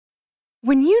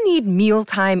When you need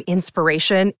mealtime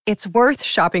inspiration, it's worth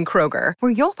shopping Kroger,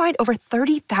 where you'll find over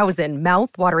 30,000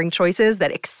 mouth-watering choices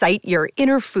that excite your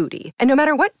inner foodie. And no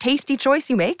matter what tasty choice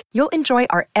you make, you'll enjoy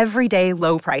our everyday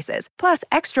low prices, plus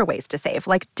extra ways to save,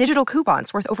 like digital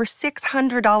coupons worth over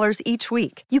 $600 each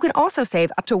week. You can also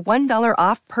save up to $1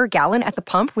 off per gallon at the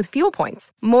pump with fuel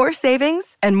points. More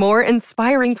savings and more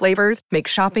inspiring flavors make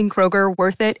shopping Kroger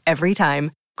worth it every time.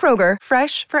 Kroger,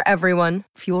 fresh for everyone.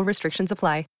 Fuel restrictions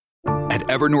apply. At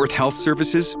Evernorth Health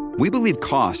Services, we believe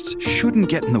costs shouldn't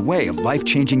get in the way of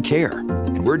life-changing care,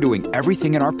 and we're doing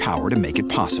everything in our power to make it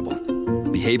possible.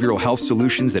 Behavioral health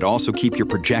solutions that also keep your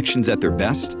projections at their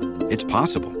best? It's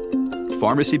possible.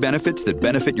 Pharmacy benefits that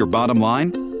benefit your bottom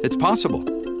line? It's possible.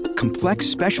 Complex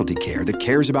specialty care that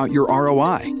cares about your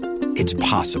ROI? It's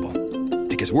possible.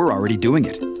 Because we're already doing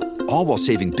it. All while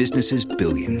saving businesses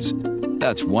billions.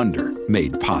 That's Wonder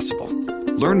made possible.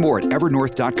 Learn more at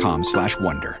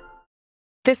evernorth.com/wonder.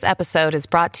 This episode is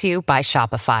brought to you by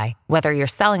Shopify. Whether you're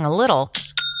selling a little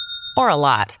or a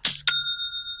lot,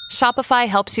 Shopify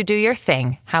helps you do your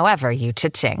thing, however you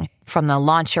cha-ching. From the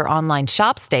launch your online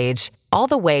shop stage, all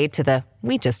the way to the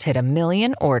we just hit 1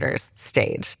 million orders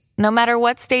stage. No matter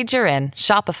what stage you're in,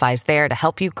 Shopify's there to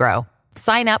help you grow.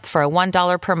 Sign up for a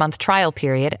 $1 per month trial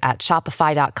period at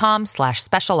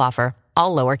shopify.com/special offer,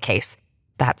 all lowercase.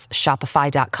 That's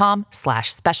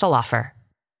shopify.com/special offer.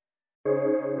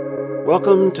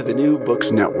 Welcome to the New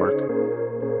Books Network.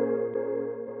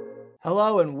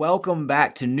 Hello and welcome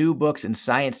back to New Books in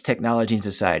Science, Technology, and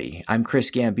Society. I'm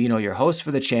Chris Gambino, your host for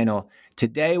the channel.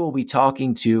 Today we'll be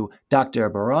talking to Dr.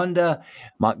 Beronda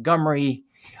Montgomery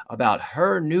about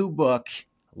her new book,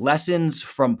 Lessons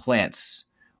from Plants.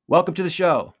 Welcome to the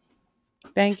show.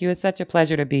 Thank you. It's such a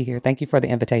pleasure to be here. Thank you for the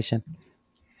invitation.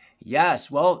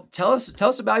 Yes. Well, tell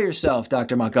us about yourself,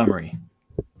 Dr. Montgomery.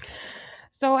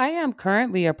 So I am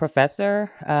currently a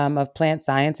professor of plant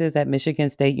sciences at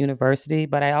Michigan State University,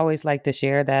 but I always like to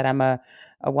share that I'm a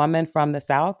woman from the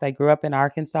South. I grew up in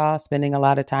Arkansas, spending a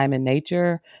lot of time in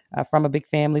nature, from a big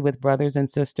family with brothers and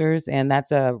sisters, and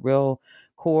that's a real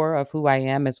core of who I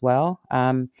am as well.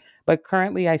 But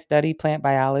currently I study plant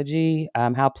biology,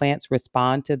 how plants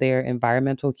respond to their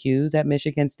environmental cues at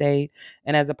Michigan State.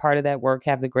 And as a part of that work,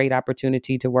 have the great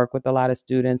opportunity to work with a lot of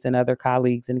students and other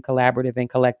colleagues in collaborative and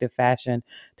collective fashion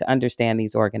to understand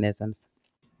these organisms.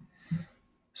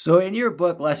 So in your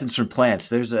book, Lessons from Plants,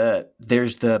 there's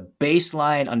the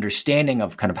baseline understanding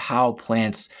of kind of how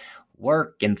plants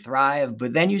work and thrive,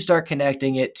 but then you start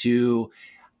connecting it to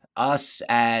us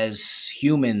as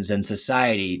humans and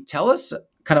society. Tell us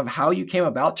kind of how you came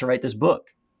about to write this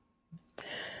book.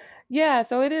 Yeah,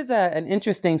 so it is an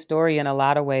interesting story in a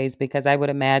lot of ways, because I would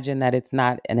imagine that it's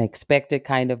not an expected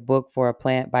kind of book for a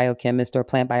plant biochemist or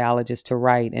plant biologist to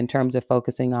write in terms of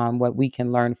focusing on what we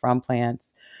can learn from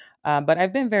plants. But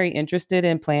I've been very interested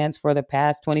in plants for the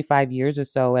past 25 years or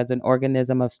so as an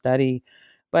organism of study.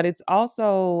 But it's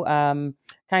also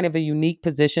kind of a unique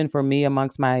position for me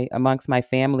amongst my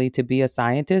family to be a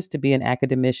scientist, to be an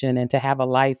academician, and to have a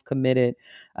life committed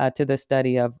to the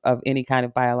study of any kind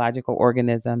of biological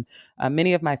organism.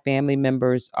 Many of my family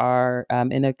members are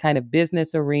in a kind of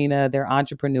business arena. They're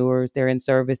entrepreneurs. They're in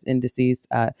service indices,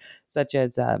 such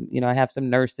as, I have some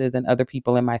nurses and other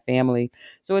people in my family.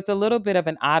 So it's a little bit of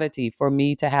an oddity for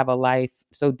me to have a life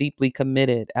so deeply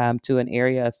committed to an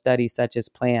area of study such as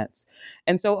plants.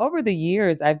 And so over the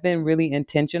years, I've been really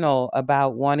intentional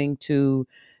about wanting to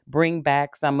bring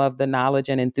back some of the knowledge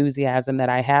and enthusiasm that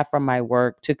I have from my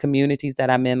work to communities that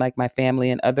I'm in, like my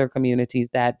family and other communities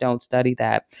that don't study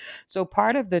that. So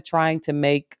part of the trying to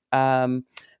make the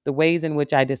ways in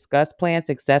which I discuss plants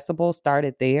accessible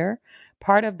started there.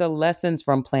 Part of the lessons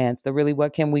from plants, the really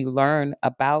what can we learn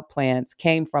about plants,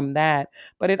 came from that.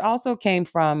 But it also came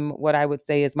from what I would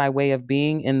say is my way of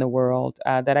being in the world,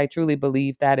 that I truly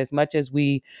believe that as much as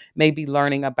we may be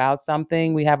learning about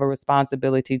something, we have a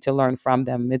responsibility to learn from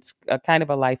them. It's a kind of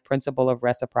a life principle of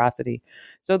reciprocity.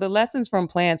 So the lessons from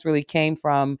plants really came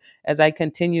from, as I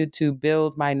continued to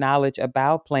build my knowledge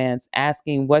about plants,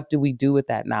 asking what do we do with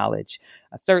that knowledge?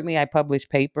 Certainly I publish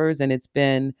papers, and it's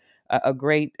been a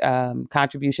great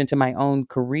contribution to my own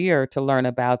career to learn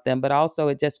about them, but also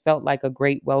it just felt like a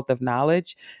great wealth of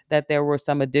knowledge, that there were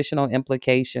some additional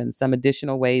implications, some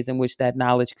additional ways in which that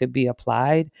knowledge could be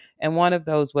applied. And one of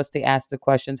those was to ask the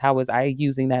questions, how was I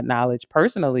using that knowledge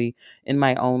personally in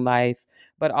my own life?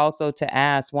 But also to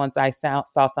ask, once I saw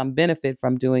some benefit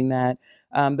from doing that,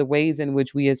 the ways in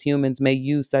which we as humans may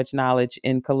use such knowledge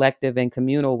in collective and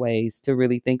communal ways to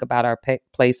really think about our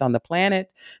place on the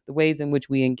planet, the ways in which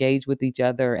we engage with each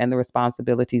other, and the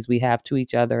responsibilities we have to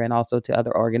each other and also to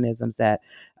other organisms that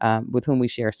with whom we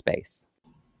share space.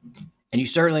 And you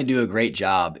certainly do a great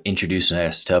job introducing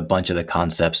us to a bunch of the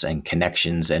concepts and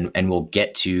connections, and we'll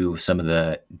get to some of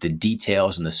the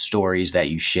details and the stories that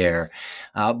you share.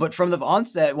 But from the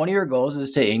onset, one of your goals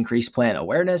is to increase plant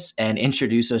awareness and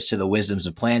introduce us to the wisdoms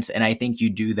of plants. And I think you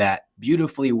do that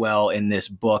beautifully well in this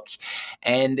book.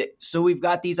 And so we've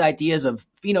got these ideas of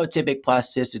phenotypic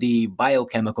plasticity,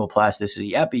 biochemical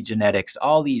plasticity, epigenetics,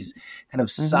 all these kind of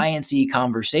sciencey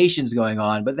conversations going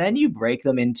on, but then you break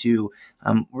them into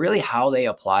really how they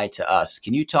apply to us.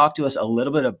 Can you talk to us a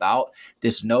little bit about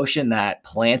this notion that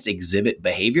plants exhibit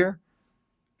behavior?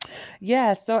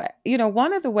 Yeah. So,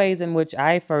 one of the ways in which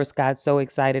I first got so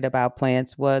excited about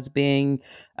plants was becoming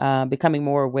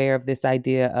more aware of this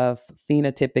idea of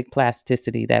phenotypic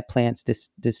plasticity that plants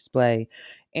display.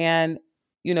 And,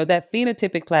 that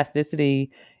phenotypic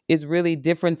plasticity is really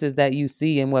differences that you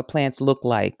see in what plants look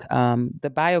like.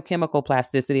 The biochemical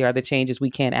plasticity are the changes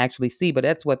we can't actually see, but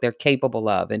that's what they're capable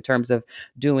of in terms of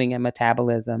doing in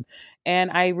metabolism. And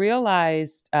I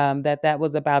realized that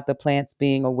was about the plants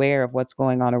being aware of what's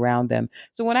going on around them.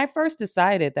 So when I first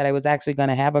decided that I was actually going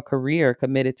to have a career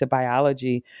committed to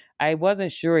biology, I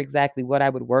wasn't sure exactly what I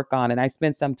would work on. And I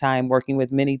spent some time working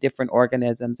with many different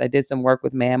organisms. I did some work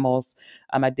with mammals.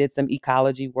 I did some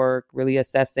ecology work, really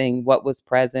assessing what was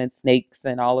present, snakes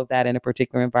and all of that in a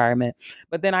particular environment.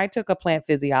 But then I took a plant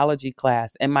physiology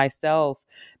class and myself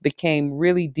became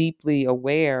really deeply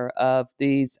aware of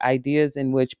these ideas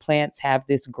in which plants have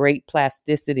this great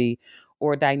plasticity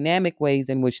or dynamic ways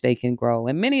in which they can grow.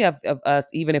 And many of us,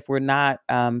 even if we're not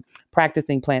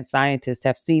practicing plant scientists,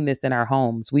 have seen this in our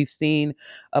homes. We've seen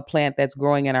a plant that's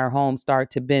growing in our home start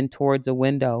to bend towards a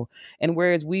window. And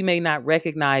whereas we may not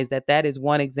recognize that that is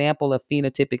one example of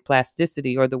phenotypic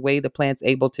plasticity or the way the plant's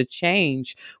able to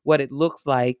change what it looks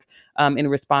like in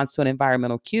response to an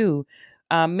environmental cue,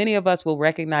 many of us will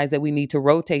recognize that we need to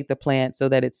rotate the plant so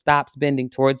that it stops bending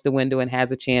towards the window and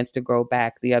has a chance to grow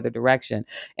back the other direction.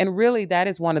 And really, that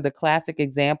is one of the classic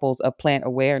examples of plant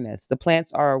awareness. The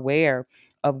plants are aware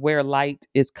of where light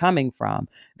is coming from.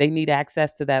 They need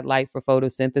access to that light for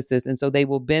photosynthesis. And so they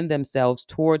will bend themselves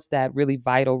towards that really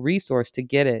vital resource to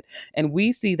get it. And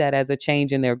we see that as a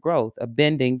change in their growth, a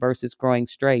bending versus growing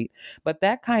straight. But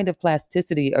that kind of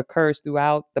plasticity occurs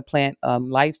throughout the plant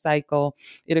life cycle.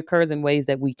 It occurs in ways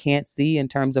that we can't see in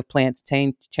terms of plants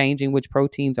changing which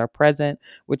proteins are present,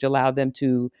 which allow them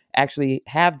to actually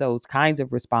have those kinds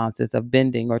of responses of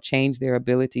bending or change their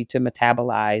ability to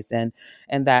metabolize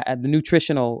and that the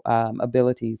nutritional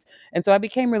abilities. And so I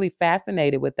became really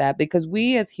fascinated with that because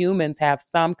we as humans have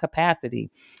some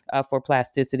capacity for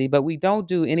plasticity, but we don't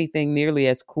do anything nearly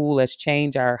as cool as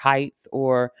change our height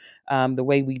or the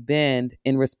way we bend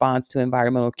in response to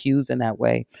environmental cues in that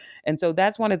way. And so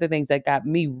that's one of the things that got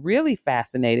me really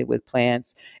fascinated with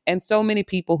plants. And so many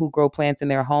people who grow plants in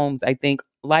their homes, I think,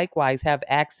 likewise have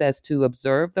access to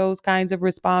observe those kinds of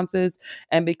responses.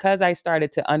 And because I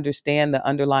started to understand the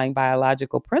underlying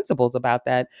biological principles about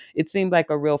that, it seemed like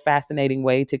a real fascinating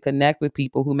way to connect with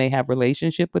people who may have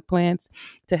relationship with plants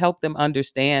to help them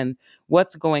understand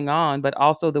what's going on, but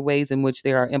also the ways in which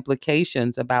there are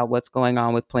implications about what's going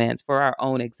on with plants for our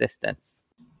own existence.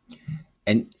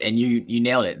 And you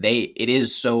nailed it. It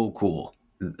is so cool,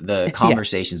 the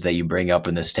conversations that you bring up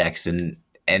in this text, and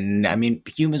I mean,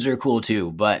 humans are cool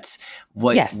too, but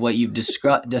what you've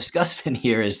discussed in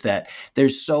here is that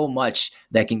there's so much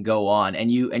that can go on, and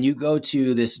you go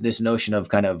to this notion of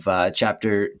kind of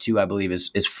chapter 2, I believe,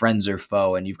 is friends or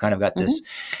foe, and you've kind of got this.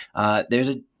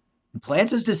 There's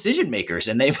plants as decision makers,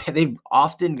 and they've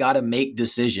often got to make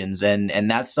decisions, and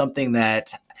that's something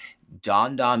that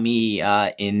dawned on me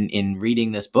in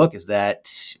reading this book is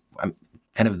that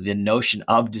kind of the notion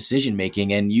of decision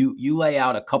making, and you lay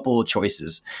out a couple of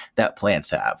choices that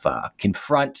plants have: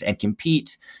 confront and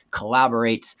compete,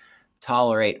 collaborate,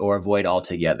 tolerate, or avoid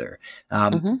altogether.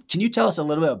 Can you tell us a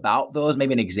little bit about those?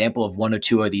 Maybe an example of one or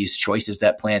two of these choices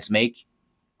that plants make?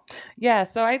 Yeah,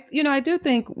 so I do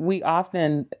think we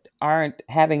often aren't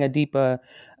having a deep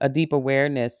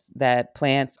awareness that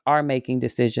plants are making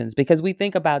decisions because we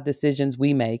think about decisions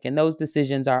we make, and those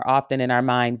decisions are often in our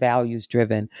mind values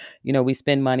driven. We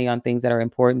spend money on things that are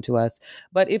important to us.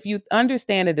 But if you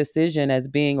understand a decision as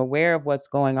being aware of what's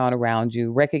going on around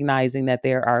you, recognizing that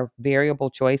there are variable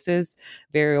choices,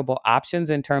 variable options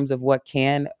in terms of what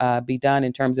can be done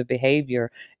in terms of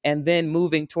behavior, and then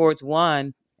moving towards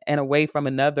one and away from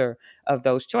another of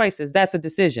those choices, that's a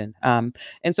decision. And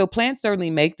so plants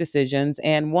certainly make decisions.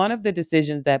 And one of the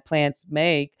decisions that plants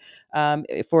make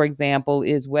for example,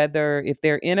 is whether if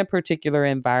they're in a particular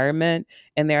environment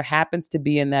and there happens to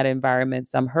be in that environment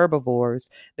some herbivores,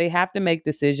 they have to make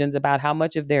decisions about how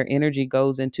much of their energy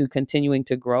goes into continuing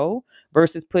to grow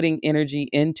versus putting energy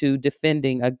into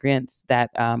defending against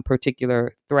that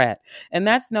particular threat. And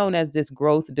that's known as this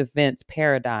growth defense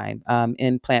paradigm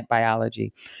in plant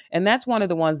biology. And that's one of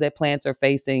the ones that plants are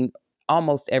facing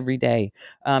almost every day.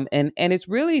 And it's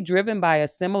really driven by a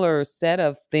similar set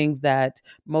of things that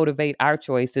motivate our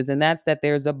choices. And that's that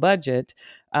there's a budget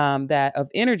that of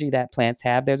energy that plants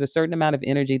have. There's a certain amount of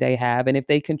energy they have. And if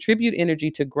they contribute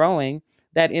energy to growing,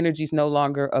 that energy is no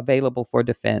longer available for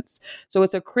defense. So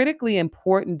it's a critically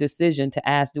important decision to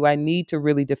ask, do I need to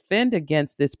really defend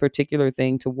against this particular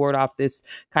thing to ward off this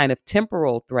kind of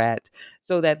temporal threat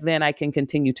so that then I can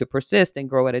continue to persist and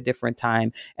grow at a different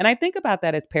time? And I think about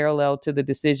that as parallel to the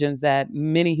decisions that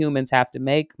many humans have to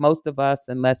make. Most of us,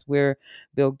 unless we're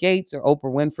Bill Gates or Oprah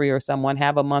Winfrey or someone,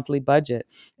 have a monthly budget.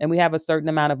 And we have a certain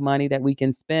amount of money that we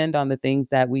can spend on the things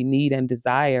that we need and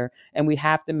desire. And we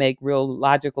have to make real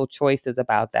logical choices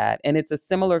about that. And it's a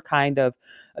similar kind of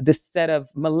this set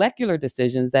of molecular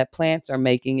decisions that plants are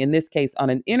making, in this case on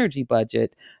an energy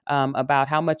budget, about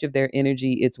how much of their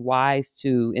energy it's wise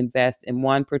to invest in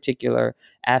one particular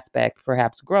aspect,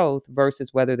 perhaps growth,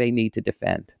 versus whether they need to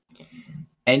defend.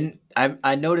 And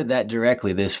I noted that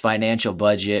directly, this financial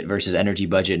budget versus energy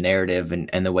budget narrative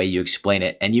and the way you explain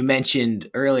it. And you mentioned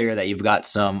earlier that you've got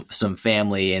some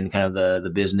family in kind of the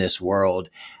business world.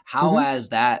 How has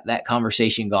that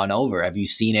conversation gone over? Have you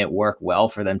seen it work well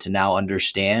for them to now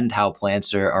understand how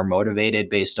plants are motivated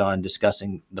based on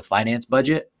discussing the finance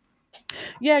budget?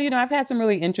 Yeah, I've had some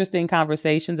really interesting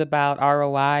conversations about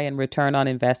ROI and return on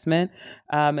investment.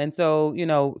 And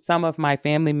so, some of my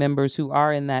family members who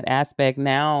are in that aspect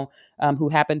now, who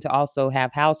happen to also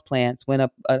have houseplants, when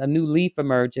a new leaf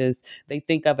emerges, they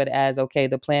think of it as, okay,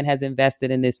 the plant has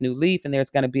invested in this new leaf and there's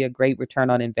going to be a great return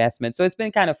on investment. So it's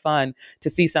been kind of fun to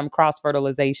see some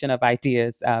cross-fertilization of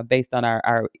ideas based on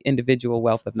our individual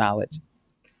wealth of knowledge.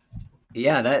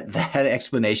 Yeah, that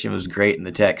explanation was great in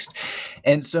the text.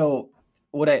 And so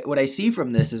what I see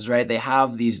from this is, right, they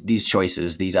have these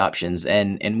choices, these options,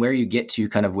 and where you get to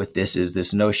kind of with this is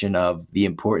this notion of the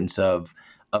importance of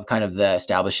kind of the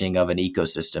establishing of an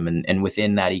ecosystem, and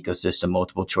within that ecosystem,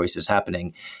 multiple choices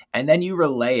happening. And then you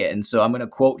relay it. And so I'm going to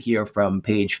quote here from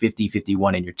page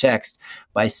 5051 in your text: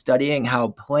 by studying how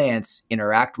plants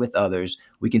interact with others,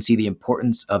 we can see the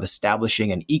importance of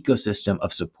establishing an ecosystem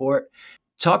of support.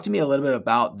 Talk to me a little bit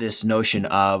about this notion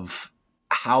of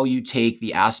how you take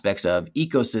the aspects of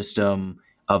ecosystem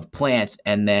of plants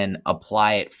and then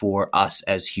apply it for us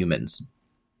as humans.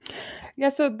 Yeah,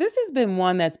 so this has been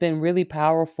one that's been really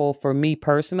powerful for me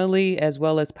personally, as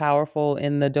well as powerful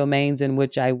in the domains in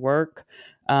which I work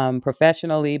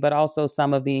professionally, but also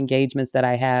some of the engagements that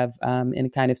I have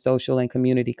in kind of social and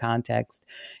community context.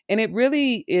 And it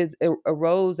really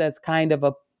arose as kind of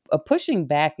a pushing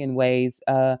back in ways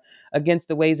against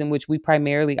the ways in which we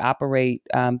primarily operate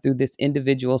through this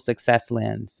individual success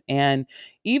lens. And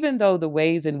even though the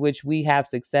ways in which we have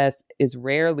success is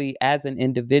rarely as an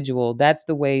individual, that's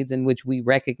the ways in which we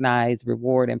recognize,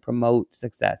 reward, and promote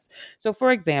success. So,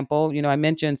 for example, I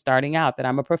mentioned starting out that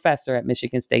I'm a professor at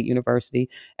Michigan State University.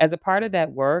 As a part of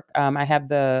that work, I have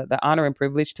the honor and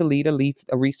privilege to lead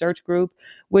a research group,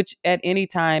 which at any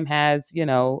time has,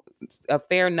 a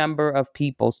fair number of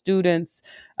people, students,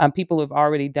 people who've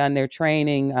already done their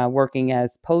training, working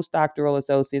as postdoctoral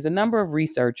associates, a number of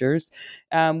researchers.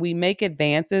 We make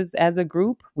advances as a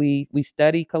group. We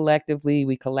study collectively,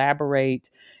 we collaborate.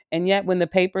 And yet when the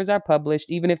papers are published,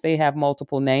 even if they have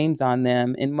multiple names on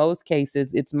them, in most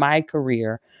cases, it's my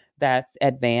career that's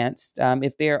advanced.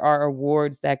 If there are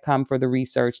awards that come for the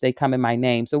research, they come in my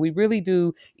name. So we really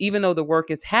do, even though the work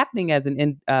is happening as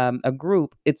a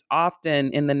group, it's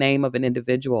often in the name of an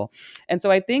individual. And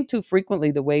so I think too frequently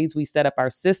the ways we set up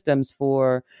our systems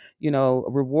for,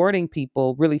 rewarding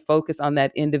people really focus on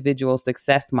that individual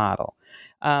success model.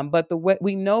 But the way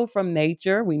we know from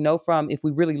nature, we know from, if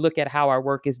we really look at how our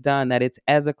work is done, that it's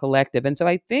as a collective. And so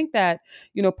I think that,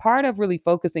 part of really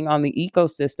focusing on the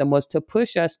ecosystem was to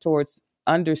push us towards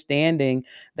understanding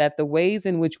that the ways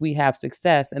in which we have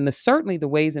success and certainly the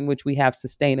ways in which we have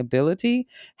sustainability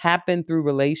happen through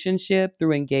relationship,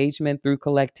 through engagement, through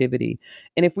collectivity.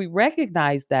 And if we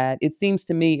recognize that, it seems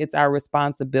to me it's our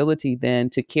responsibility then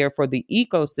to care for the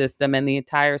ecosystem and the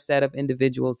entire set of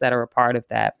individuals that are a part of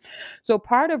that. So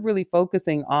part of really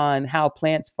focusing on how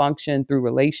plants function through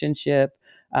relationship,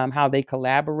 how they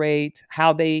collaborate,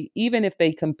 how they, even if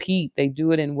they compete, they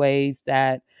do it in ways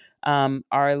that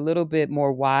are a little bit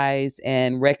more wise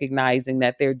and recognizing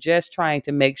that they're just trying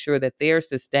to make sure that they're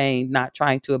sustained, not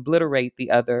trying to obliterate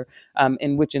the other,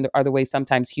 in which are the ways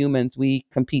sometimes humans, we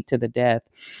compete to the death.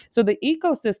 So the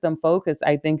ecosystem focus,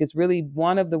 I think, is really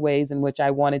one of the ways in which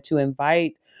I wanted to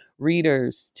invite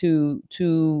readers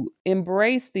to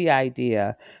embrace the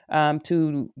idea,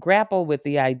 to grapple with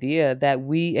the idea that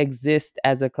we exist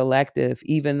as a collective,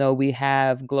 even though we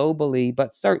have globally,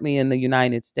 but certainly in the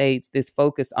United States, this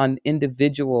focus on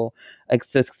individual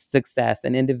success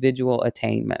and individual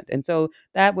attainment. And so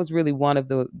that was really one of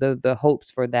the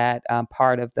hopes for that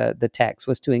part of the text,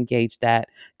 was to engage that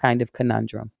kind of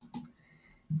conundrum.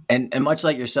 And much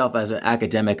like yourself as an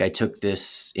academic, I took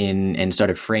this in and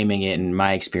started framing it in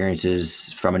my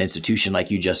experiences from an institution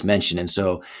like you just mentioned. And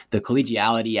so the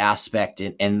collegiality aspect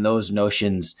and those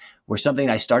notions were something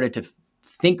I started to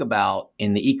think about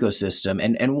in the ecosystem.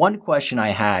 And one question I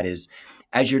had is,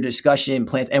 as your discussion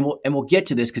plants, and we'll get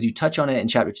to this because you touch on it in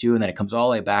chapter 2, and then it comes all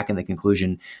the way back in the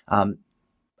conclusion.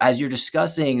 As you're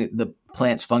discussing the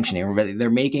plant's functioning,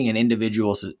 they're making an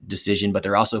individual decision, but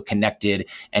they're also connected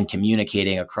and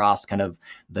communicating across kind of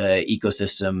the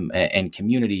ecosystem and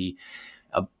community.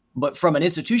 But from an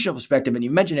institutional perspective, and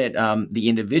you mentioned it, the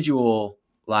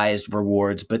individualized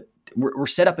rewards, but we're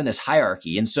set up in this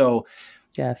hierarchy. And so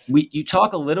yes, you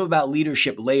talk a little about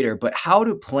leadership later, but how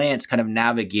do plants kind of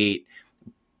navigate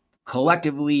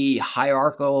collectively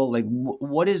hierarchical, like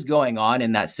what is going on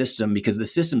in that system? Because the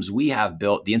systems we have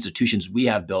built, the institutions we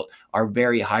have built, are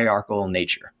very hierarchical in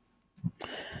nature.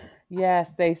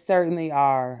 Yes, they certainly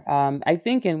are. I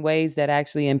think in ways that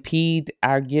actually impede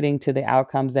our getting to the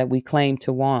outcomes that we claim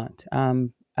to want.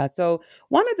 So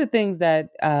one of the things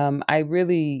that I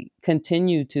really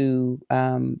continue to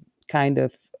kind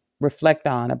of reflect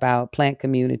on about plant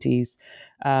communities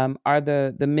are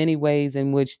the many ways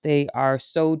in which they are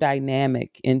so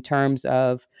dynamic in terms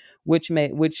of which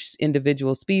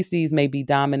individual species may be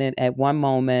dominant at one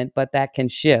moment, but that can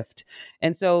shift.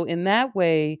 And so in that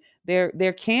way,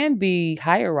 there can be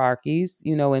hierarchies,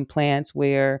 in plants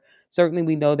where certainly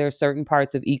we know there are certain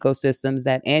parts of ecosystems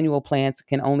that annual plants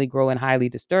can only grow in highly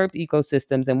disturbed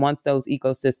ecosystems. And once those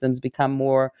ecosystems become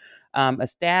more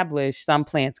established, some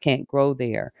plants can't grow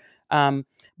there.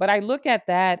 But I look at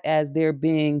that as there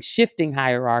being shifting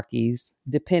hierarchies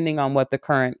depending on what the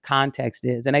current context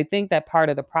is. And I think that part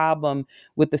of the problem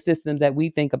with the systems that we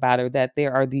think about are that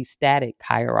there are these static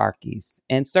hierarchies.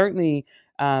 And certainly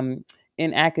in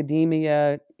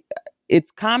academia, it's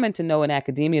common to know in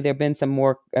academia, there have been some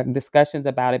more discussions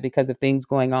about it because of things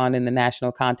going on in the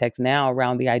national context now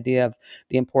around the idea of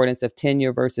the importance of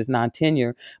tenure versus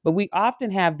non-tenure. But we often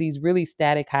have these really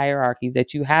static hierarchies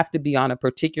that you have to be on a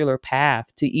particular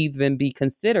path to even be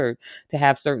considered to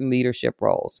have certain leadership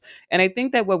roles. And I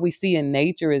think that what we see in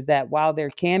nature is that while there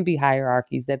can be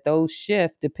hierarchies, that those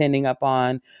shift depending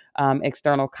upon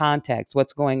external context,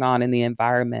 what's going on in the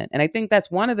environment. And I think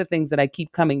that's one of the things that I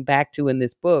keep coming back to in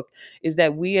this book, is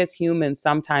that we as humans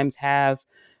sometimes have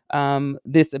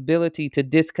this ability to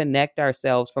disconnect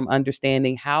ourselves from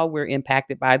understanding how we're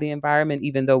impacted by the environment,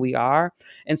 even though we are.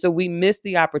 And so we miss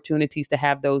the opportunities to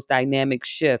have those dynamic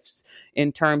shifts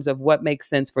in terms of what makes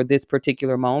sense for this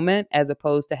particular moment, as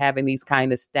opposed to having these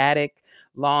kind of static,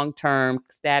 long-term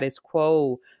status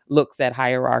quo looks at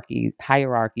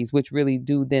hierarchies, which really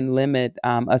do then limit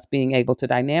us being able to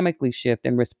dynamically shift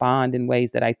and respond in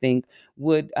ways that I think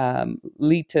would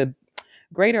lead to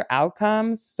greater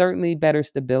outcomes, certainly better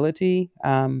stability.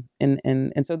 And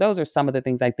so those are some of the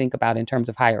things I think about in terms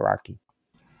of hierarchy.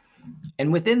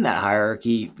 And within that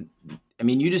hierarchy, I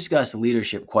mean, you discuss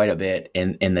leadership quite a bit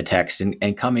in the text,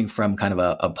 and coming from kind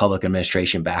of a public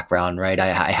administration background, right?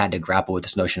 I had to grapple with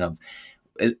this notion of,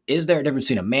 is there a difference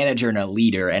between a manager and a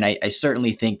leader? And I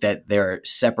certainly think that there are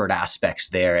separate aspects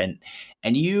there. And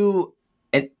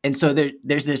so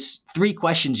there's this 3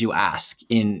 questions you ask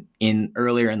in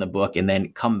earlier in the book, and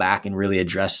then come back and really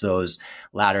address those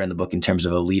latter in the book in terms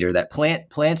of a leader. That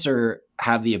plants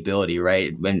have the ability,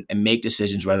 right, and make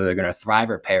decisions whether they're going to thrive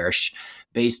or perish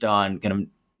based on kind of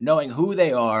knowing who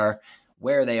they are,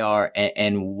 where they are,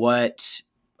 and what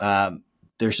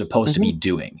they're supposed to be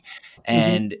doing.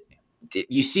 And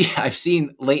you see, I've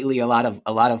seen lately a lot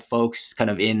of folks kind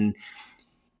of in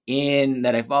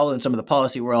that I follow in some of the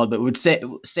policy world, but would say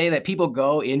that people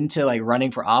go into like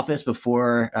running for office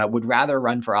before would rather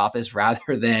run for office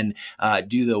rather than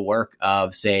do the work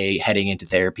of, say, heading into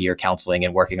therapy or counseling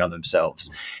and working on themselves.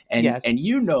 And Yes. and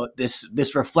you know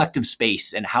this reflective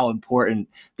space and how important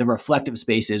the reflective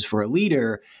space is for a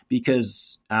leader,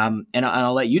 because and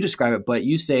I'll let you describe it, but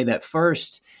you say that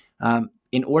first,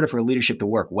 in order for leadership to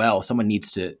work well, someone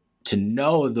needs to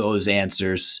know those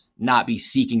answers, not be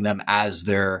seeking them as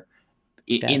in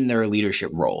Yes. their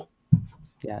leadership role.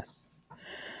 Yes.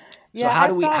 So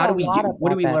Yeah,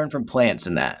 what do we learn from plants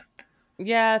in that?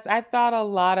 Yes, I've thought a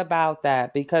lot about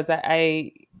that because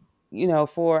I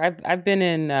I've been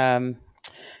in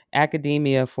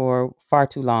academia for far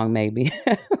too long, maybe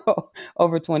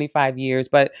over 25 years.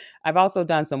 But I've also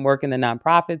done some work in the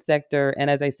nonprofit sector. And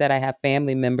as I said, I have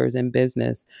family members in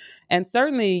business. And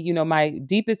certainly, my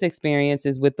deepest experience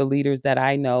is with the leaders that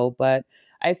I know. But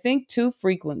I think too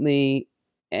frequently,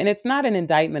 and it's not an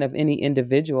indictment of any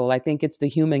individual, I think it's the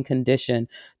human condition.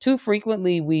 Too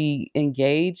frequently, we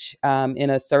engage in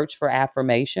a search for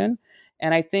affirmation.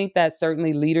 And I think that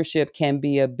certainly leadership can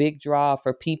be a big draw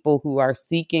for people who are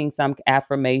seeking some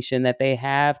affirmation that they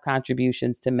have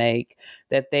contributions to make,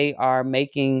 that they are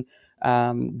making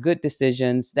good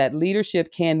decisions, that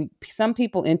leadership some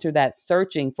people enter that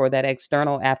searching for that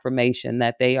external affirmation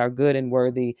that they are good and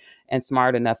worthy and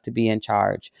smart enough to be in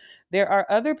charge. There are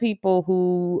other people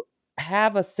who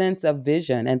have a sense of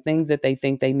vision and things that they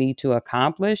think they need to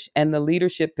accomplish, and the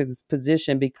leadership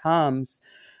position becomes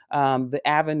the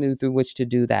avenue through which to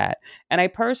do that. And I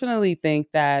personally think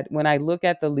that when I look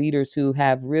at the leaders who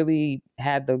have really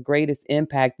had the greatest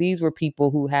impact, these were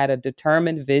people who had a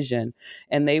determined vision,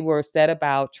 and they were set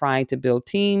about trying to build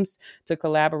teams to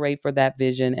collaborate for that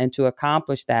vision and to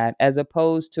accomplish that, as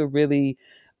opposed to really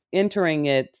entering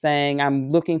it saying, I'm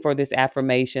looking for this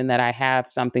affirmation that I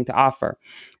have something to offer.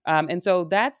 And so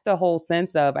that's the whole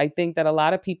sense of, I think that a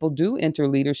lot of people do enter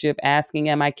leadership asking,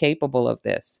 am I capable of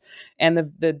this?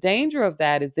 And the danger of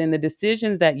that is then the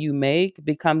decisions that you make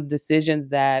become decisions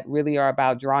that really are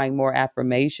about drawing more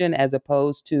affirmation as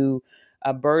opposed to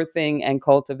birthing and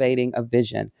cultivating a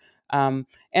vision. And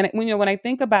when I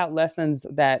think about lessons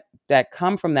that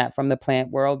come from that, from the plant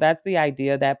world, that's the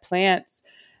idea that plants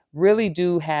really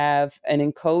do have an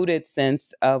encoded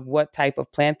sense of what type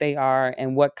of plant they are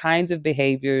and what kinds of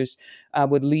behaviors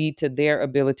would lead to their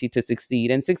ability to succeed.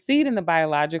 And succeed in the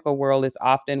biological world is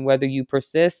often whether you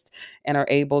persist and are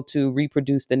able to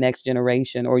reproduce the next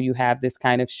generation, or you have this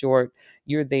kind of short,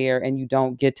 you're there and you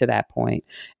don't get to that point.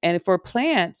 And for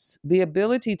plants, the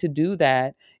ability to do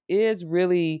that is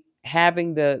really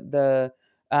having the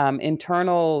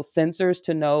internal sensors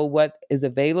to know what is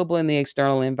available in the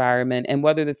external environment and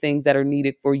whether the things that are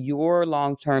needed for your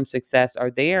long-term success are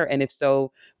there. And if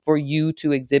so, for you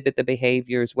to exhibit the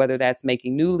behaviors, whether that's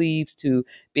making new leaves to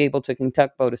be able to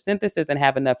conduct photosynthesis and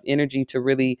have enough energy to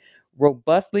really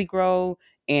robustly grow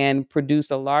and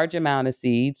produce a large amount of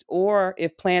seeds, or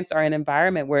if plants are in an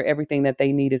environment where everything that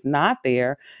they need is not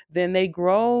there, then they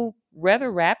grow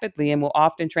rather rapidly and will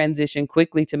often transition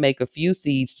quickly to make a few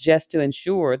seeds just to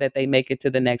ensure that they make it to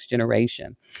the next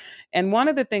generation. And one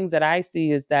of the things that I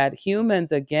see is that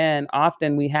humans, again,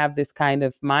 often we have this kind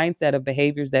of mindset of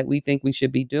behaviors that we think we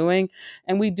should be doing.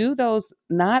 And we do those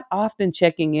not often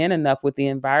checking in enough with the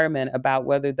environment about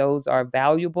whether those are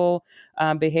valuable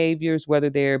behaviors, whether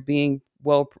they're being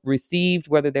well received,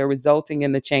 whether they're resulting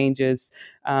in the changes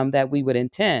that we would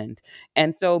intend.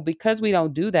 And so because we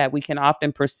don't do that, we can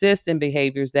often persist in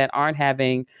behaviors that aren't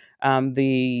having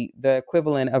the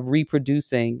equivalent of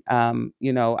reproducing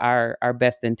our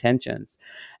best intentions.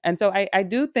 And so I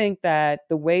do think that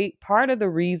part of the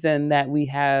reason that we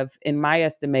have, in my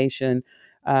estimation,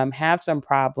 have some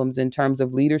problems in terms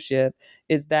of leadership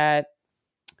is that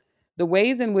the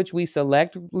ways in which we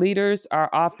select leaders are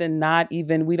often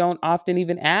we don't often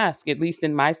even ask, at least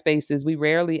in my spaces, we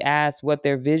rarely ask what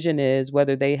their vision is,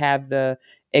 whether they have the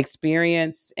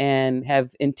experience and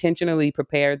have intentionally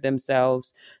prepared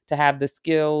themselves to have the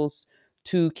skills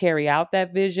to carry out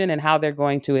that vision, and how they're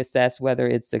going to assess whether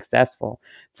it's successful.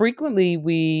 Frequently,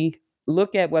 we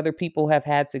look at whether people have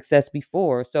had success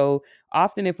before. So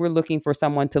often if we're looking for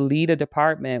someone to lead a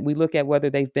department, we look at whether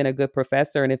they've been a good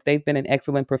professor. And if they've been an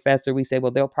excellent professor, we say,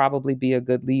 well, they'll probably be a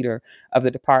good leader of the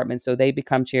department. So they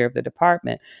become chair of the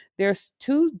department. There's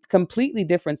two completely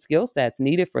different skill sets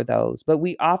needed for those, but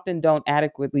we often don't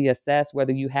adequately assess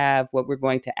whether you have what we're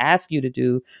going to ask you to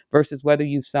do versus whether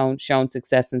you've shown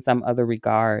success in some other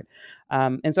regard.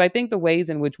 And so I think the ways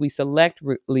in which we select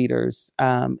leaders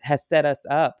has set us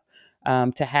up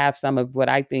to have some of what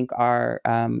I think are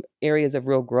areas of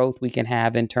real growth we can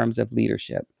have in terms of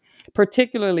leadership,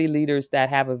 particularly leaders that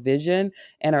have a vision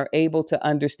and are able to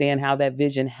understand how that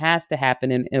vision has to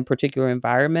happen in a particular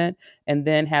environment, and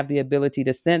then have the ability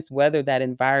to sense whether that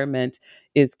environment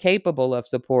is capable of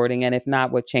supporting, and if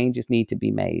not, what changes need to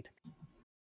be made.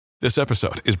 This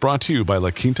episode is brought to you by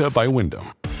La Quinta by Wyndham.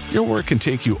 Your work can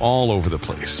take you all over the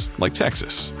place, like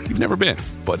Texas. You've never been,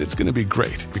 but it's going to be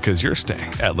great because you're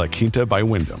staying at La Quinta by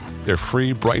Wyndham. Their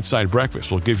free Bright Side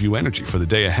breakfast will give you energy for the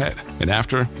day ahead. And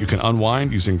after, you can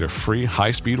unwind using their free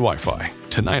high-speed Wi-Fi.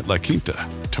 Tonight, La Quinta.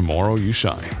 Tomorrow, you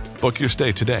shine. Book your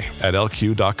stay today at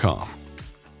lq.com.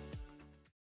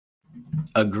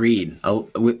 Agreed.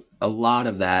 A lot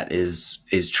of that is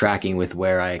tracking with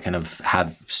where I kind of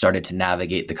have started to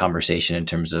navigate the conversation in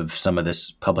terms of some of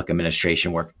this public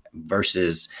administration work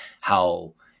versus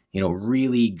how,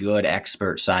 really good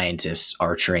expert scientists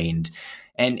are trained.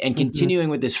 And continuing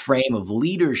with this frame of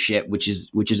leadership, which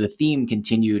is a theme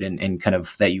continued and kind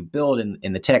of that you build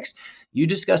in the text, you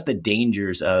discuss the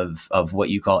dangers of what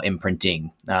you call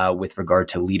imprinting with regard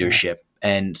to leadership. Yes.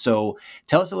 And so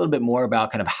tell us a little bit more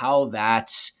about kind of how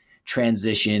that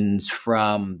transitions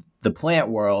from the plant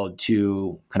world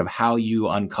to kind of how you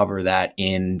uncover that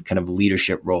in kind of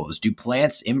leadership roles. Do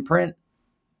plants imprint?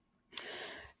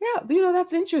 Yeah,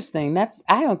 that's interesting.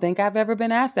 I don't think I've ever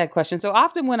been asked that question. So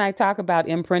often when I talk about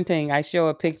imprinting, I show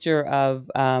a picture of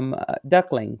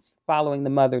ducklings following the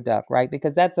mother duck, right?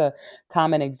 Because that's a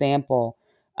common example.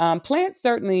 Plants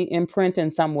certainly imprint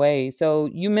in some way. So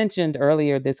you mentioned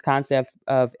earlier this concept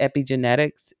of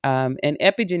epigenetics, and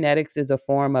epigenetics is a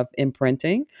form of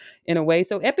imprinting in a way.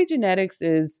 So epigenetics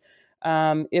is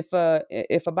if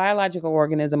a biological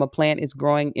organism, a plant, is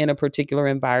growing in a particular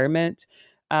environment,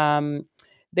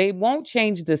 they won't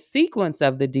change the sequence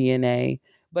of the DNA,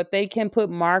 but they can put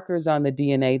markers on the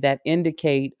DNA that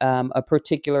indicate a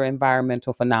particular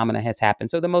environmental phenomena has happened.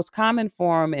 So the most common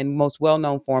form and most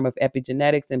well-known form of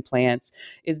epigenetics in plants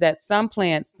is that some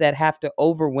plants that have to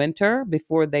overwinter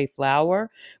before they flower,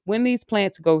 when these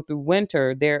plants go through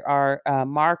winter, there are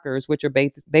markers, which are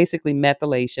basically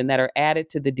methylation, that are added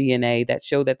to the DNA that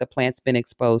show that the plant's been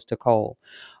exposed to cold.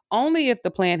 Only if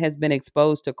the plant has been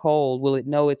exposed to cold will it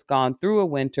know it's gone through a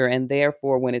winter, and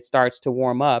therefore when it starts to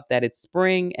warm up that it's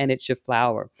spring and it should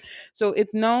flower. So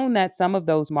it's known that some of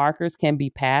those markers can be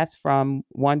passed from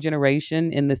one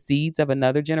generation in the seeds of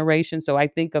another generation. So I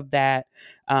think of that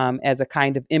as a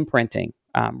kind of imprinting,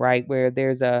 right, where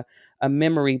there's a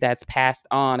memory that's passed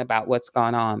on about what's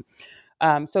gone on.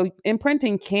 So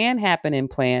imprinting can happen in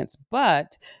plants,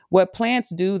 but what plants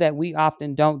do that we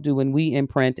often don't do when we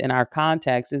imprint in our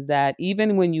context is that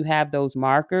even when you have those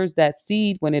markers, that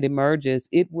seed, when it emerges,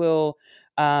 it will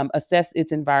assess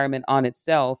its environment on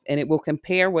itself, and it will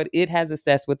compare what it has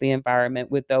assessed with the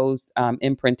environment with those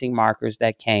imprinting markers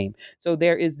that came. So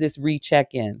there is this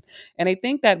recheck-in. And I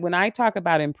think that when I talk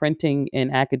about imprinting in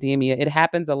academia, it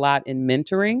happens a lot in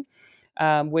mentoring.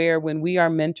 Where when we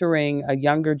are mentoring a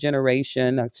younger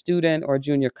generation, a student or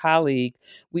junior colleague,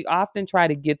 we often try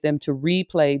to get them to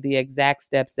replay the exact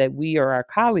steps that we or our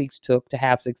colleagues took to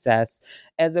have success,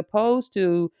 as opposed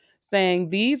to saying,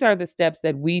 these are the steps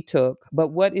that we took, but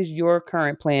what is your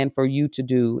current plan for you to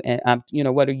do? And,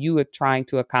 what are you trying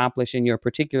to accomplish in your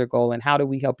particular goal? And how do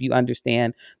we help you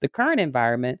understand the current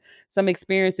environment, some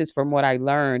experiences from what I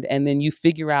learned, and then you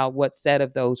figure out what set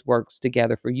of those works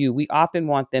together for you. We often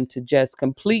want them to just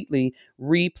completely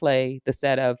replay the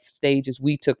set of stages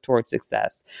we took towards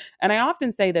success. And I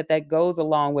often say that goes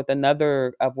along with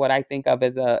another of what I think of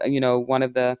as one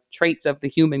of the traits of the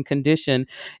human condition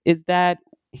is that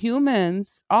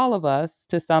humans, all of us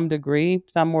to some degree,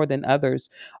 some more than others,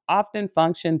 often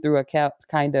function through a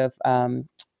kind of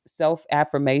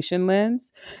self-affirmation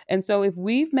lens. And so if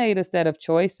we've made a set of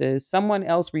choices, someone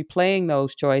else replaying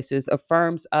those choices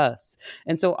affirms us.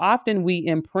 And so often we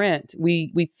imprint,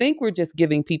 we think we're just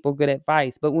giving people good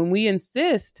advice, but when we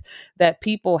insist that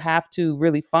people have to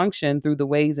really function through the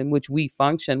ways in which we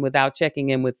function without checking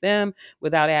in with them,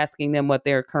 without asking them what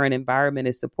their current environment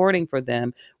is supporting for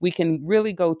them, we can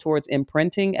really go towards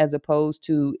imprinting as opposed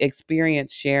to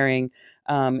experience sharing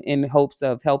in hopes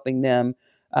of helping them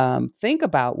think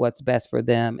about what's best for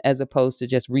them, as opposed to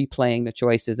just replaying the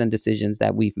choices and decisions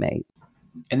that we've made.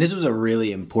 And this was a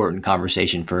really important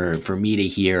conversation for me to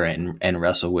hear and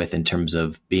wrestle with in terms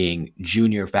of being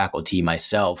junior faculty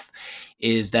myself,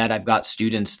 is that I've got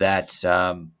students that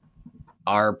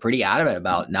are pretty adamant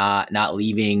about not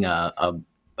leaving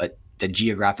the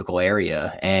geographical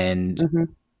area. And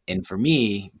and for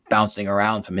me, bouncing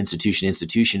around from institution to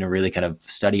institution to really kind of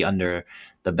study under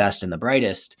the best and the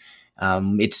brightest,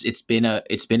 It's been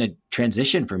a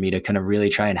transition for me to kind of really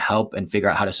try and help and figure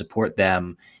out how to support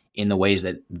them in the ways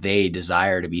that they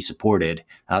desire to be supported.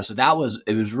 So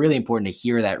it was really important to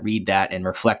hear that, read that, and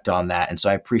reflect on that. And so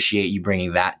I appreciate you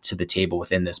bringing that to the table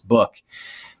within this book.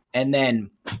 And then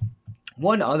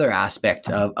one other aspect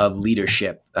of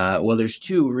leadership, well, there's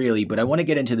two really, but I want to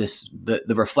get into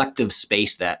the reflective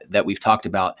space that we've talked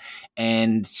about,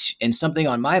 and something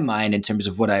on my mind in terms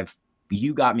of what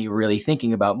you got me really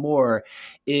thinking about more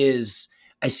is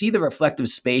I see the reflective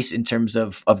space in terms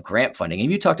of grant funding.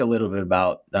 And you talked a little bit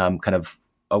about kind of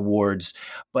awards,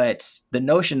 but the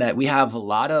notion that we have a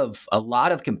lot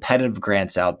of competitive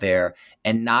grants out there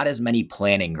and not as many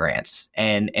planning grants.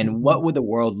 And what would the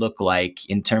world look like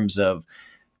in terms of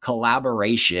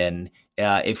collaboration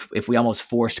if we almost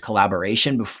forced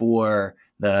collaboration before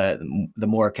the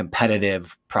more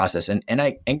competitive process?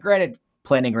 And granted,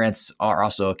 planning grants are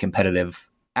also a competitive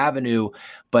avenue,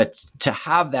 but to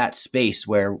have that space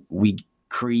where we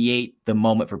create the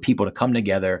moment for people to come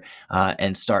together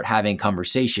and start having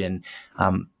conversation,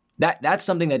 that's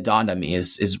something that dawned on me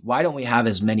is why don't we have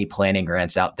as many planning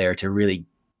grants out there to really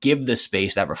give the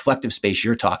space, that reflective space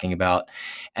you're talking about?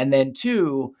 And then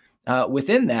two,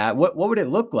 within that, what would it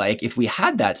look like if we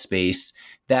had that space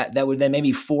that would then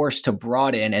maybe force to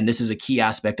broaden, and this is a key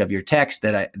aspect of your text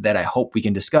that I hope we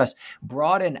can discuss,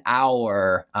 broaden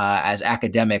our, as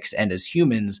academics and as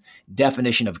humans,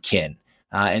 definition of kin.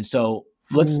 And so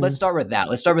let's start with that.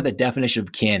 Let's start with the definition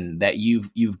of kin that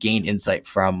you've gained insight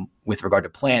from with regard to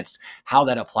plants, how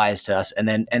that applies to us, and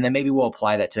then maybe we'll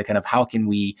apply that to kind of how can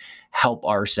we help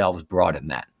ourselves broaden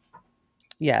that.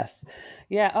 Yes.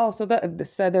 Yeah. Oh, so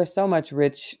there's so much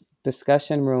rich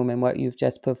discussion room in what you've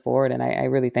just put forward. And I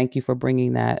really thank you for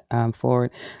bringing that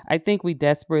forward. I think we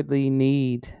desperately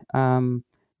need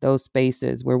those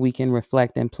spaces where we can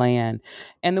reflect and plan.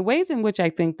 And the ways in which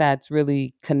I think that's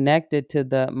really connected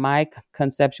to my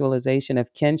conceptualization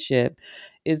of kinship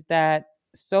is that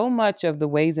so much of the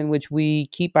ways in which we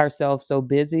keep ourselves so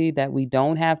busy that we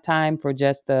don't have time for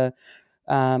just the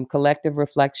collective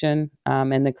reflection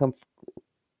and the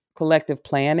collective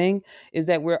planning is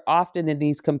that we're often in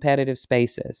these competitive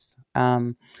spaces.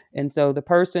 And so the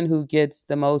person who gets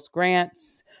the most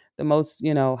grants, the most,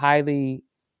 highly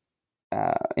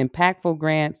impactful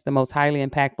grants, the most highly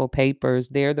impactful papers,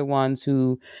 they're the ones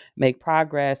who make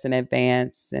progress and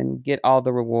advance and get all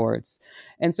the rewards.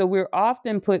 And so we're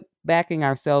often backing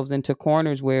ourselves into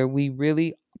corners where we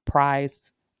really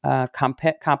prize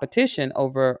competition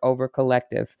over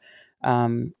collective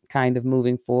kind of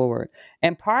moving forward.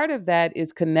 And part of that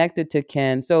is connected to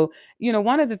kin. So,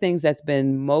 one of the things that's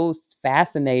been most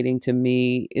fascinating to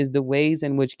me is the ways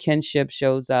in which kinship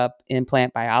shows up in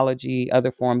plant biology,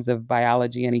 other forms of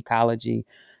biology and ecology.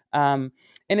 And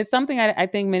it's something I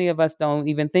think many of us don't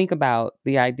even think about,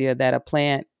 the idea that a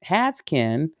plant has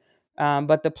kin,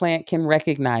 but the plant can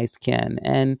recognize kin.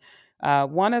 And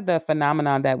one of the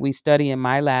phenomena that we study in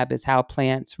my lab is how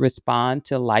plants respond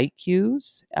to light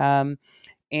cues.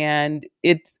 And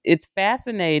it's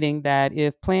fascinating that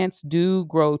if plants do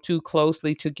grow too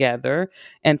closely together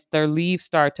and their leaves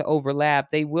start to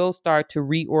overlap, they will start to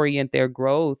reorient their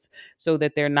growth so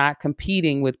that they're not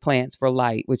competing with plants for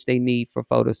light, which they need for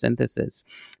photosynthesis.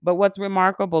 But what's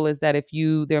remarkable is that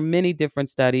there are many different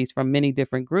studies from many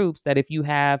different groups that if you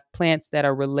have plants that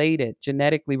are related,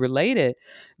 genetically related,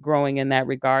 growing in that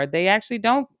regard, they actually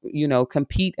don't,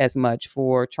 compete as much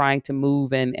for trying to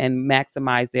move and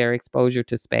maximize their exposure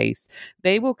to space.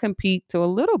 They will compete to a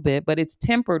little bit, but it's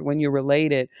tempered when you're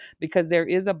related because there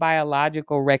is a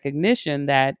biological recognition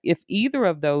that if either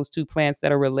of those two plants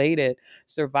that are related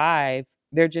survive,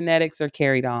 their genetics are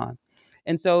carried on.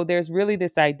 And so there's really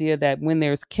this idea that when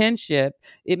there's kinship,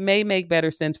 it may make better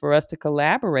sense for us to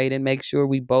collaborate and make sure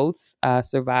we both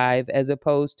survive, as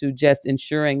opposed to just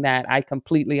ensuring that I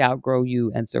completely outgrow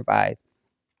you and survive.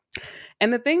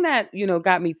 And the thing that,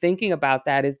 got me thinking about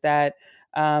that is that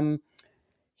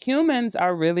humans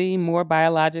are really more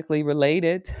biologically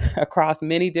related across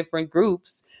many different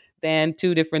groups than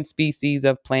two different species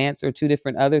of plants or two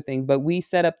different other things. But we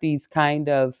set up these kind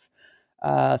of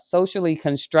socially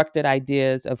constructed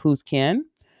ideas of who's kin,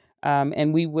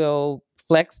 and we will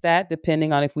flex that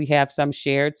depending on if we have some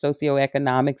shared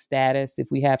socioeconomic status. If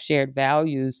we have shared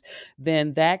values,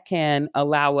 then that can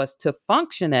allow us to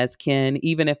function as kin,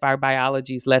 even if our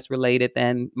biology is less related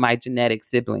than my genetic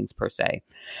siblings per se.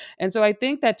 And so I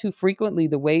think that too frequently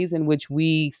the ways in which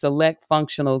we select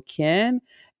functional kin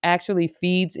actually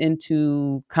feeds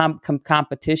into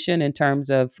competition in terms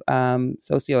of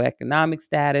socioeconomic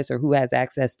status or who has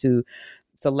access to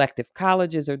selective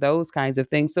colleges or those kinds of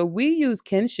things. So we use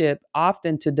kinship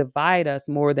often to divide us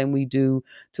more than we do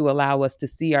to allow us to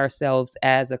see ourselves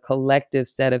as a collective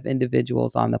set of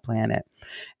individuals on the planet.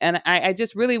 And I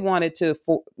just really wanted to,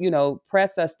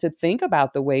 press us to think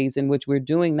about the ways in which we're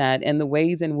doing that and the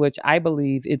ways in which I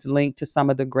believe it's linked to some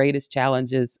of the greatest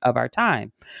challenges of our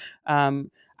time.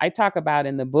 I talk about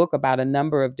in the book about a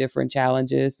number of different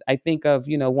challenges. I think of,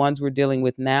 ones we're dealing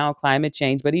with now, climate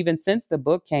change, but even since the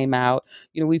book came out,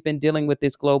 we've been dealing with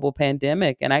this global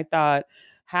pandemic. And I thought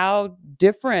how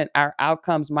different our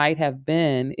outcomes might have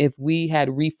been if we had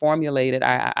reformulated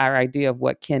our idea of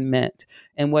what kin meant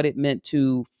and what it meant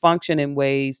to function in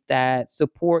ways that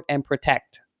support and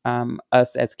protect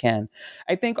us as kin.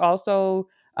 I think also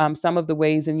some of the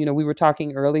ways, and we were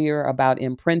talking earlier about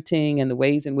imprinting and the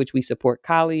ways in which we support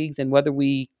colleagues and whether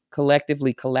we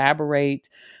collectively collaborate.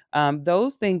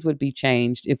 Those things would be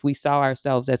changed if we saw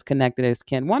ourselves as connected as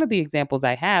kin. One of the examples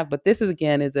I have, but this is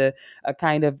again is a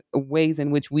kind of ways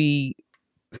in which we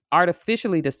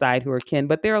artificially decide who are kin.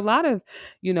 But there are a lot of,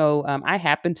 I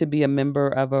happen to be a member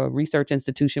of a research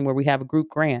institution where we have a group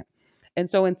grant. And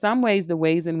so in some ways, the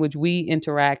ways in which we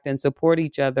interact and support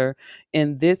each other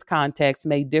in this context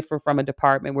may differ from a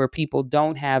department where people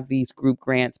don't have these group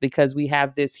grants because we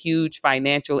have this huge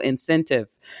financial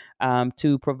incentive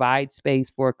to provide space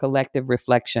for collective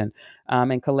reflection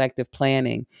and collective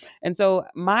planning. And so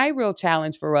my real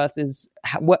challenge for us is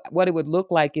what it would look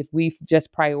like if we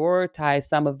just prioritize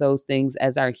some of those things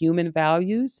as our human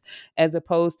values, as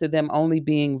opposed to them only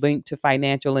being linked to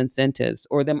financial incentives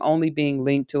or them only being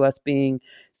linked to us being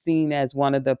seen as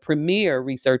one of the premier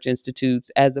research institutes,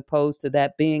 as opposed to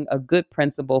that being a good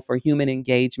principle for human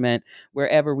engagement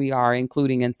wherever we are,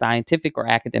 including in scientific or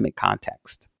academic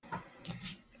context.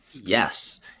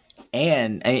 Yes.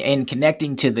 And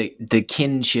connecting to the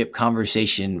kinship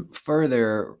conversation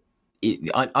further,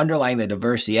 underlying the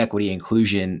diversity, equity,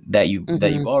 inclusion that you've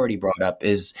already brought up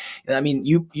is,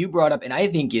 you brought up, and I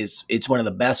think it's one of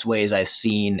the best ways I've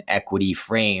seen equity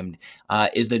framed,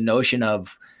 is the notion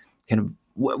of kind of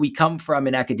what we come from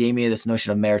in academia, this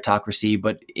notion of meritocracy,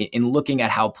 but in looking at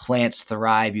how plants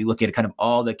thrive, you look at kind of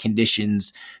all the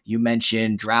conditions you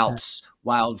mentioned, droughts,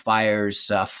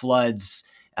 wildfires, floods,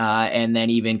 and then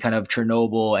even kind of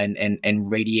Chernobyl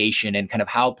and radiation and kind of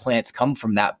how plants come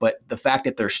from that. But the fact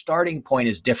that their starting point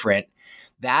is different,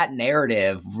 that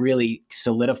narrative really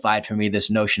solidified for me this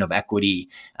notion of equity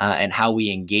and how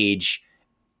we engage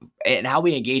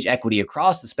equity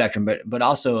across the spectrum, but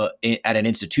also at an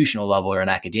institutional level or in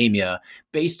academia,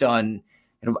 based on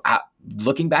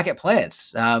looking back at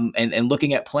plants and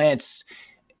looking at plants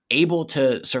able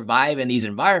to survive in these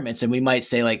environments. And we might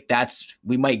say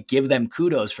we might give them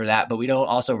kudos for that, but we don't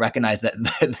also recognize that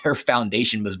their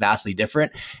foundation was vastly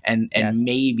different. And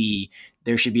maybe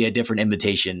there should be a different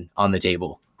invitation on the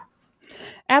table.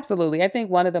 Absolutely. I think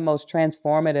one of the most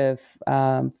transformative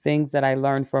things that I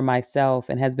learned for myself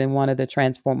and has been one of the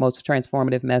most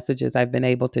transformative messages I've been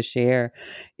able to share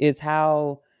is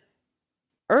how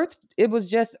it was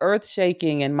just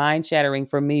earth-shaking and mind-shattering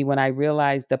for me when I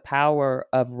realized the power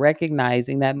of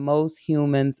recognizing that most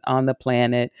humans on the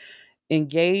planet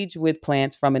engage with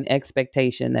plants from an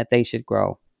expectation that they should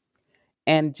grow.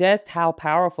 And just how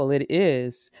powerful it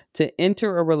is to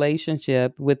enter a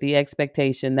relationship with the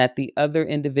expectation that the other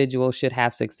individual should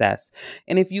have success.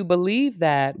 And if you believe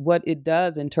that, what it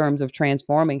does in terms of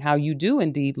transforming how you do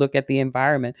indeed look at the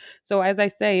environment. So as I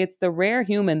say, it's the rare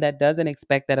human that doesn't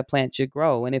expect that a plant should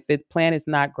grow. And if its plant is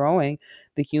not growing,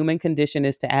 the human condition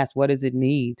is to ask, what does it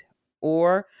need?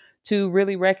 Or to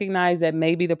really recognize that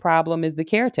maybe the problem is the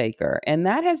caretaker. And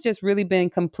that has just really been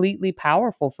completely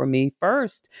powerful for me.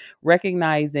 First,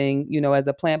 recognizing, as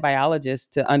a plant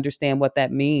biologist, to understand what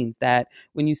that means, that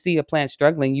when you see a plant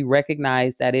struggling, you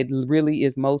recognize that it really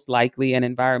is most likely an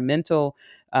environmental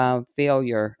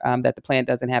failure, that the plant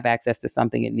doesn't have access to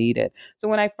something it needed. So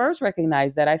when I first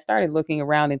recognized that, I started looking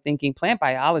around and thinking plant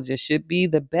biologists should be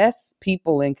the best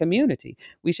people in community.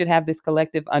 We should have this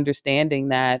collective understanding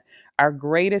that our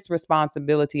greatest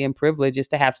responsibility and privilege is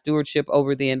to have stewardship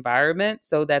over the environment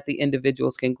so that the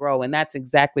individuals can grow. And that's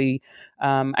exactly,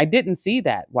 I didn't see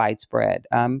that widespread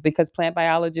because plant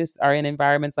biologists are in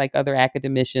environments like other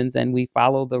academicians and we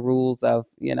follow the rules of,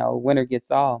 winner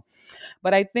gets all.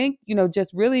 But I think,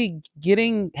 just really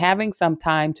having some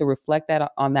time to reflect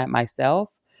on that myself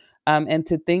and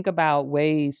to think about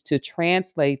ways to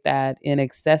translate that in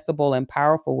accessible and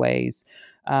powerful ways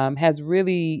has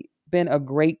really been a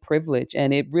great privilege.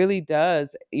 And it really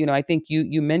does, I think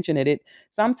you mentioned it,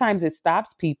 sometimes it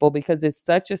stops people because it's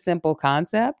such a simple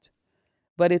concept,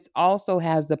 but it also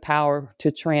has the power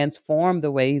to transform the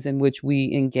ways in which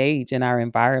we engage in our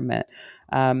environment.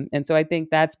 And so I think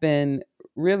that's been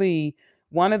really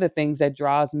one of the things that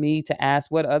draws me to ask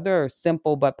what other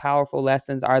simple but powerful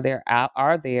lessons are there,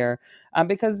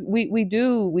 because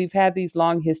we've had these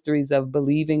long histories of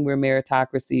believing we're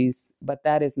meritocracies, but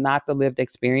that is not the lived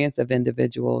experience of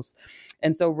individuals.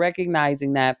 And so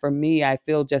recognizing that, for me, I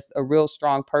feel just a real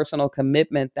strong personal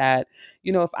commitment that,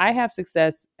 if I have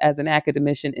success as an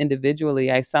academician individually,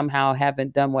 I somehow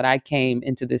haven't done what I came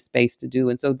into this space to do.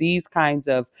 And so these kinds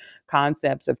of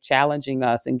concepts of challenging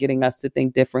us and getting us to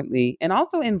think differently, and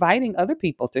also inviting other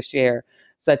people to share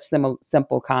such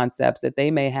simple concepts that they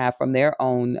may have from their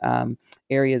own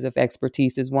areas of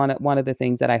expertise, is one of the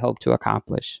things that I hope to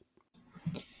accomplish.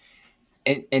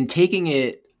 And taking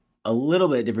it a little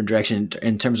bit different direction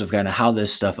in terms of kind of how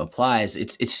this stuff applies,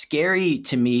 it's scary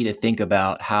to me to think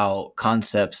about how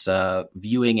concepts,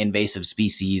 viewing invasive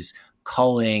species,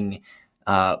 culling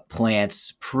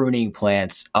plants, pruning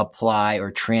plants, apply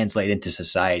or translate into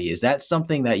society. Is that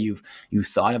something that you've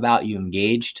thought about, you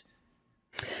engaged?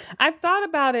 I've thought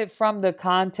about it from the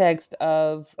context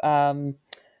of,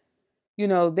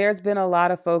 there's been a lot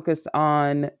of focus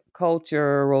on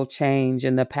cultural change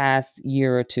in the past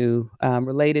year or two,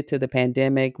 related to the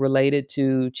pandemic, related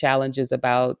to challenges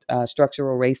about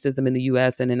structural racism in the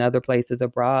U.S. and in other places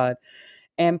abroad.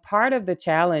 And part of the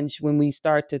challenge when we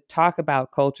start to talk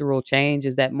about cultural change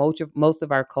is that most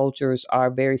of our cultures are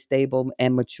very stable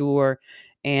and mature,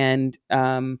 and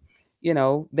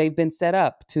they've been set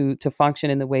up to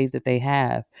function in the ways that they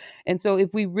have. And so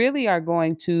if we really are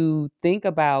going to think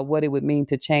about what it would mean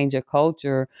to change a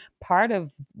culture, part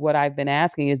of what I've been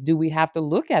asking is, do we have to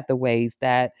look at the ways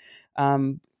that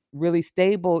really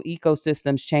stable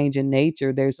ecosystems change in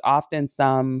nature? There's often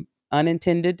some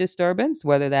unintended disturbance,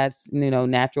 whether that's,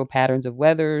 natural patterns of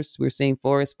weathers. We're seeing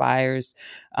forest fires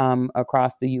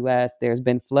across the U.S. There's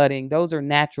been flooding. Those are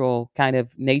natural kind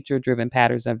of nature-driven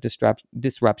patterns of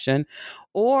disruption.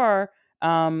 Or,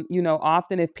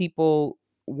 often if people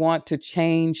want to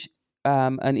change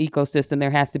an ecosystem, there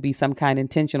has to be some kind of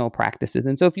intentional practices.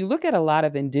 And so if you look at a lot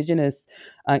of indigenous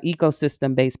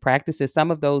ecosystem-based practices, some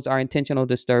of those are intentional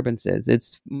disturbances.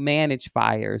 It's managed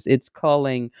fires, it's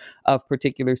culling of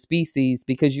particular species,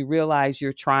 because you realize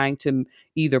you're trying to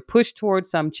either push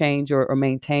towards some change or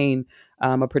maintain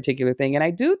a particular thing. And I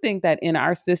do think that in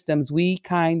our systems, we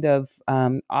kind of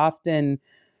often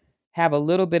have a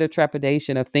little bit of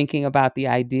trepidation of thinking about the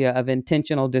idea of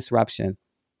intentional disruption.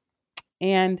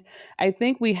 And I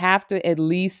think we have to at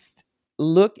least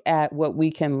look at what we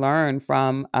can learn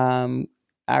from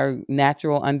our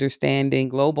natural understanding,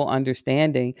 global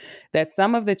understanding, that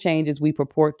some of the changes we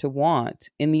purport to want,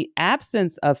 in the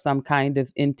absence of some kind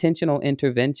of intentional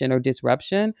intervention or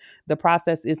disruption, the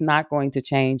process is not going to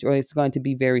change, or it's going to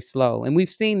be very slow. And we've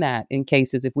seen that in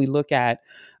cases, if we look at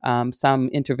some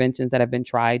interventions that have been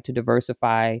tried to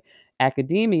diversify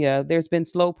academia, there's been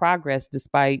slow progress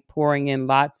despite pouring in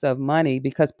lots of money,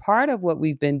 because part of what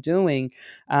we've been doing,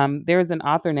 there's an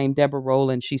author named Deborah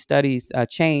Rowland. She studies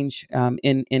change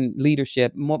in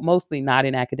leadership, mostly not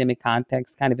in academic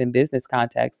context, kind of in business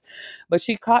context. But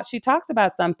she talks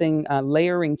about something,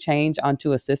 layering change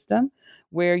onto a system,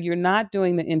 where you're not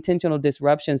doing the intentional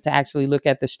disruptions to actually look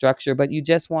at the structure, but you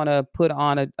just want to put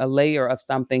on a layer of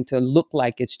something to look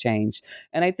like it's changed.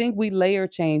 And I think we layer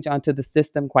change onto the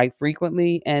system quite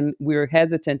frequently, and we're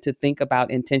hesitant to think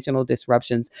about intentional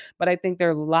disruptions. But I think there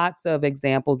are lots of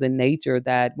examples in nature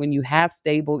that when you have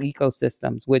stable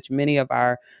ecosystems, which many of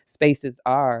our spaces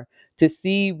are, to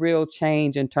see real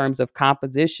change in terms of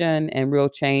composition and real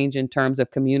change in terms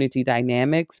of community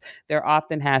dynamics, there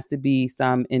often has to be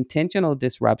some intentional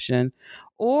disruption,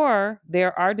 or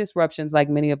there are disruptions like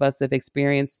many of us have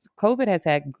experienced. COVID has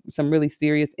had some really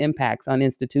serious impacts on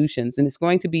institutions, and it's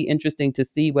going to be interesting to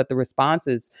see what the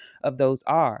responses of those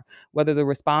are, whether the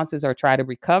responses are try to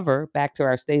recover back to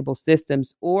our stable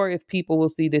systems, or if people will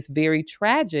see this very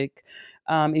tragic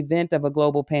event of a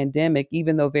global pandemic,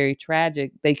 even though very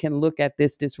tragic, they can look at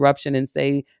this disruption and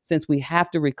say, since we have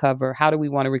to recover, how do we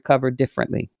want to recover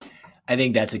differently? I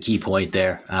think that's a key point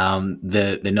there.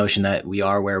 The notion that we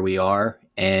are where we are,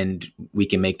 and we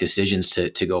can make decisions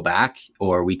to go back,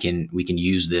 or we can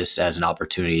use this as an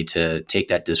opportunity to take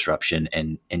that disruption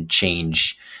and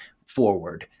change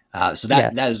forward. So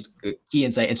that is a key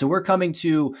insight. And so we're coming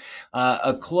to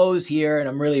a close here, and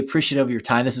I'm really appreciative of your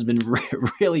time. This has been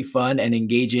really fun and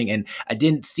engaging, and I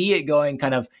didn't see it going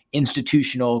kind of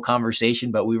institutional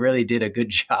conversation, but we really did a good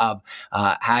job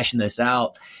hashing this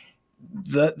out.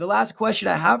 The last question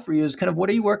I have for you is kind of, what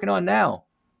are you working on now?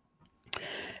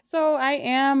 So I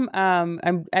am.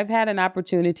 I've had an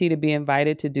opportunity to be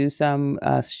invited to do some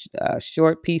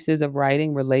short pieces of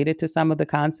writing related to some of the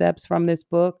concepts from this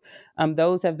book.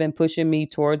 Those have been pushing me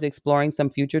towards exploring some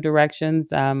future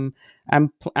directions. I'm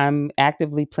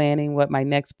actively planning what my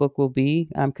next book will be.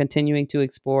 I'm continuing to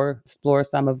explore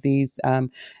some of these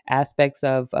aspects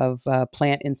of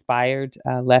plant inspired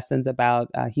lessons about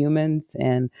humans,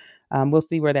 and we'll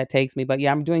see where that takes me. But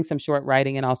yeah, I'm doing some short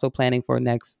writing and also planning for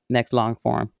next long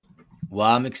form. Well,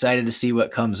 I'm excited to see what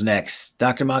comes next.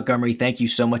 Dr. Montgomery, thank you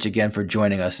so much again for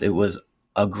joining us. It was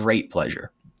a great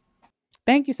pleasure.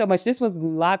 Thank you so much. This was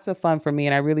lots of fun for me,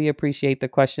 and I really appreciate the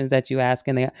questions that you asked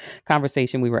and the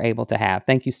conversation we were able to have.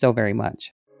 Thank you so very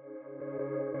much.